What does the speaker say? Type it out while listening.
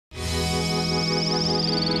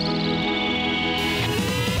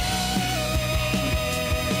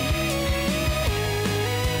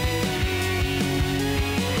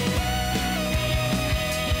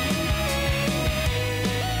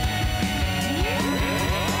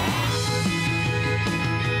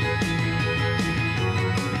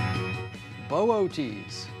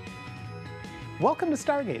Boötes. Welcome to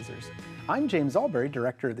Stargazers. I'm James Albury,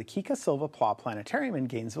 director of the Kika Silva Plough Planetarium in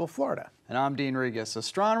Gainesville, Florida. And I'm Dean Regas,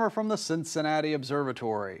 astronomer from the Cincinnati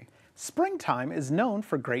Observatory. Springtime is known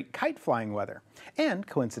for great kite flying weather. And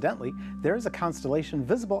coincidentally, there is a constellation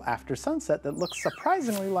visible after sunset that looks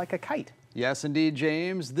surprisingly like a kite. Yes, indeed,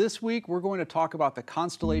 James. This week, we're going to talk about the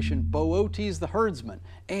constellation Boötes the Herdsman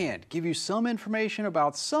and give you some information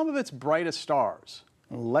about some of its brightest stars.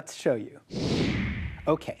 Let's show you.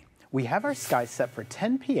 Okay, we have our sky set for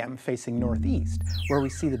 10 p.m. facing northeast, where we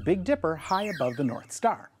see the Big Dipper high above the North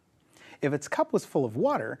Star. If its cup was full of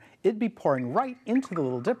water, it'd be pouring right into the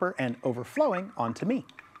Little Dipper and overflowing onto me.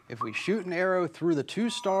 If we shoot an arrow through the two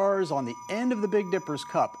stars on the end of the Big Dipper's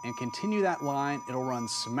cup and continue that line, it'll run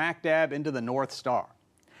smack dab into the North Star.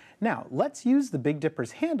 Now, let's use the Big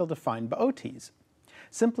Dipper's handle to find Boötes.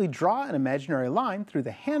 Simply draw an imaginary line through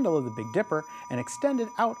the handle of the Big Dipper and extend it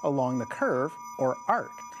out along the curve, or arc,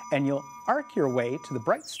 and you'll arc your way to the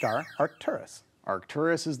bright star Arcturus.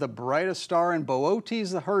 Arcturus is the brightest star in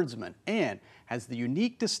Boötes the Herdsman and has the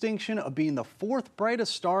unique distinction of being the fourth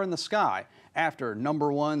brightest star in the sky after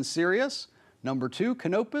number 1 Sirius, number 2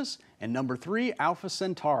 Canopus, and number 3 Alpha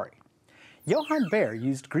Centauri. Johann Bayer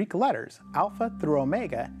used Greek letters, Alpha through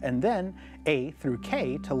Omega, and then A through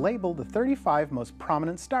K to label the 35 most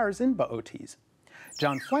prominent stars in Boötes.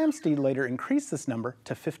 John Flamsteed later increased this number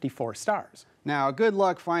to 54 stars. Now, good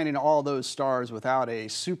luck finding all those stars without a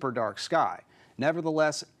super dark sky.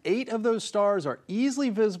 Nevertheless, 8 of those stars are easily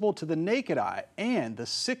visible to the naked eye, and the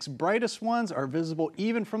 6 brightest ones are visible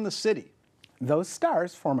even from the city. Those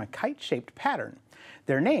stars form a kite-shaped pattern.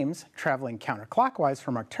 Their names, traveling counterclockwise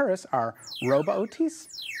from Arcturus, are Rho Boötes,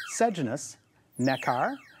 Sejanus,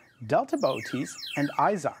 Neckar, Delta Boötes, and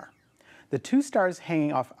Izar. The 2 stars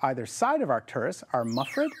hanging off either side of Arcturus are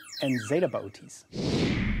Muffred and Zeta Boötes.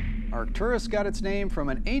 Arcturus got its name from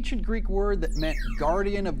an ancient Greek word that meant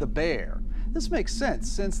guardian of the bear. This makes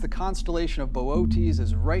sense since the constellation of Boötes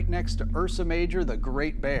is right next to Ursa Major, the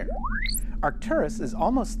Great Bear. Arcturus is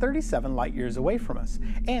almost 37 light years away from us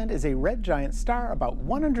and is a red giant star about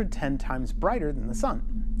 110 times brighter than the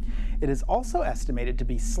Sun. It is also estimated to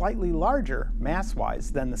be slightly larger,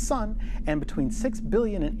 mass-wise, than the Sun and between 6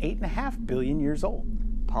 billion and 8.5 billion years old.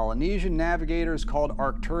 Polynesian navigators called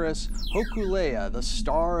Arcturus Hokulea, the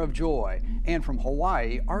Star of Joy, and from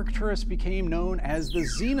Hawaii, Arcturus became known as the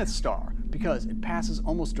Zenith Star because it passes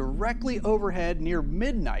almost directly overhead near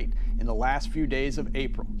midnight in the last few days of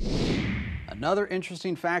April. Another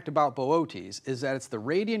interesting fact about Boötes is that it's the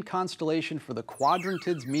radiant constellation for the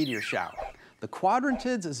Quadrantids meteor shower. The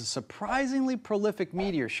Quadrantids is a surprisingly prolific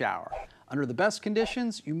meteor shower. Under the best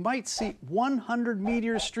conditions, you might see 100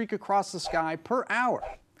 meteors streak across the sky per hour.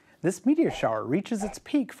 This meteor shower reaches its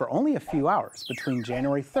peak for only a few hours between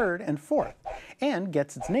January 3rd and 4th and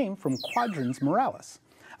gets its name from Quadrans Muralis,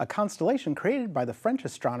 a constellation created by the French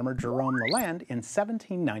astronomer Jerome Lalande in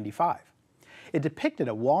 1795. It depicted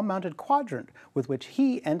a wall-mounted quadrant with which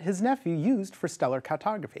he and his nephew used for stellar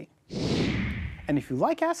cartography. And if you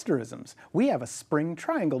like asterisms, we have a spring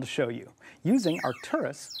triangle to show you, using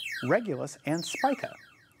Arcturus, Regulus, and Spica.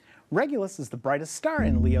 Regulus is the brightest star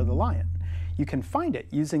in Leo the Lion. You can find it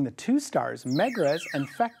using the 2 stars Megrez and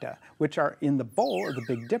Phecta, which are in the bowl of the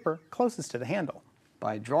Big Dipper closest to the handle.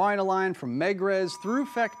 By drawing a line from Megrez through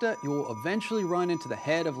Phecta, you will eventually run into the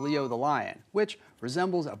head of Leo the Lion, which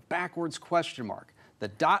resembles a backwards question mark. The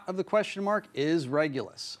dot of the question mark is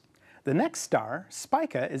Regulus. The next star,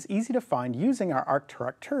 Spica, is easy to find using our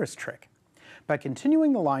Arcturus trick. By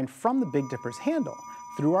continuing the line from the Big Dipper's handle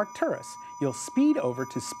through Arcturus, you'll speed over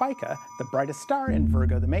to Spica, the brightest star in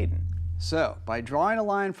Virgo the Maiden. So, by drawing a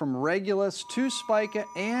line from Regulus to Spica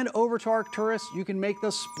and over to Arcturus, you can make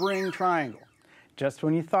the spring triangle. Just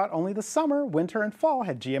when you thought only the summer, winter, and fall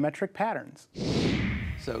had geometric patterns.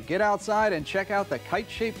 So get outside and check out the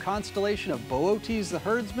kite-shaped constellation of Boötes the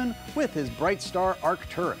Herdsman with his bright star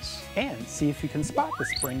Arcturus. And see if you can spot the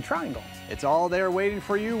spring triangle. It's all there waiting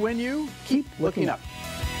for you when you keep looking up.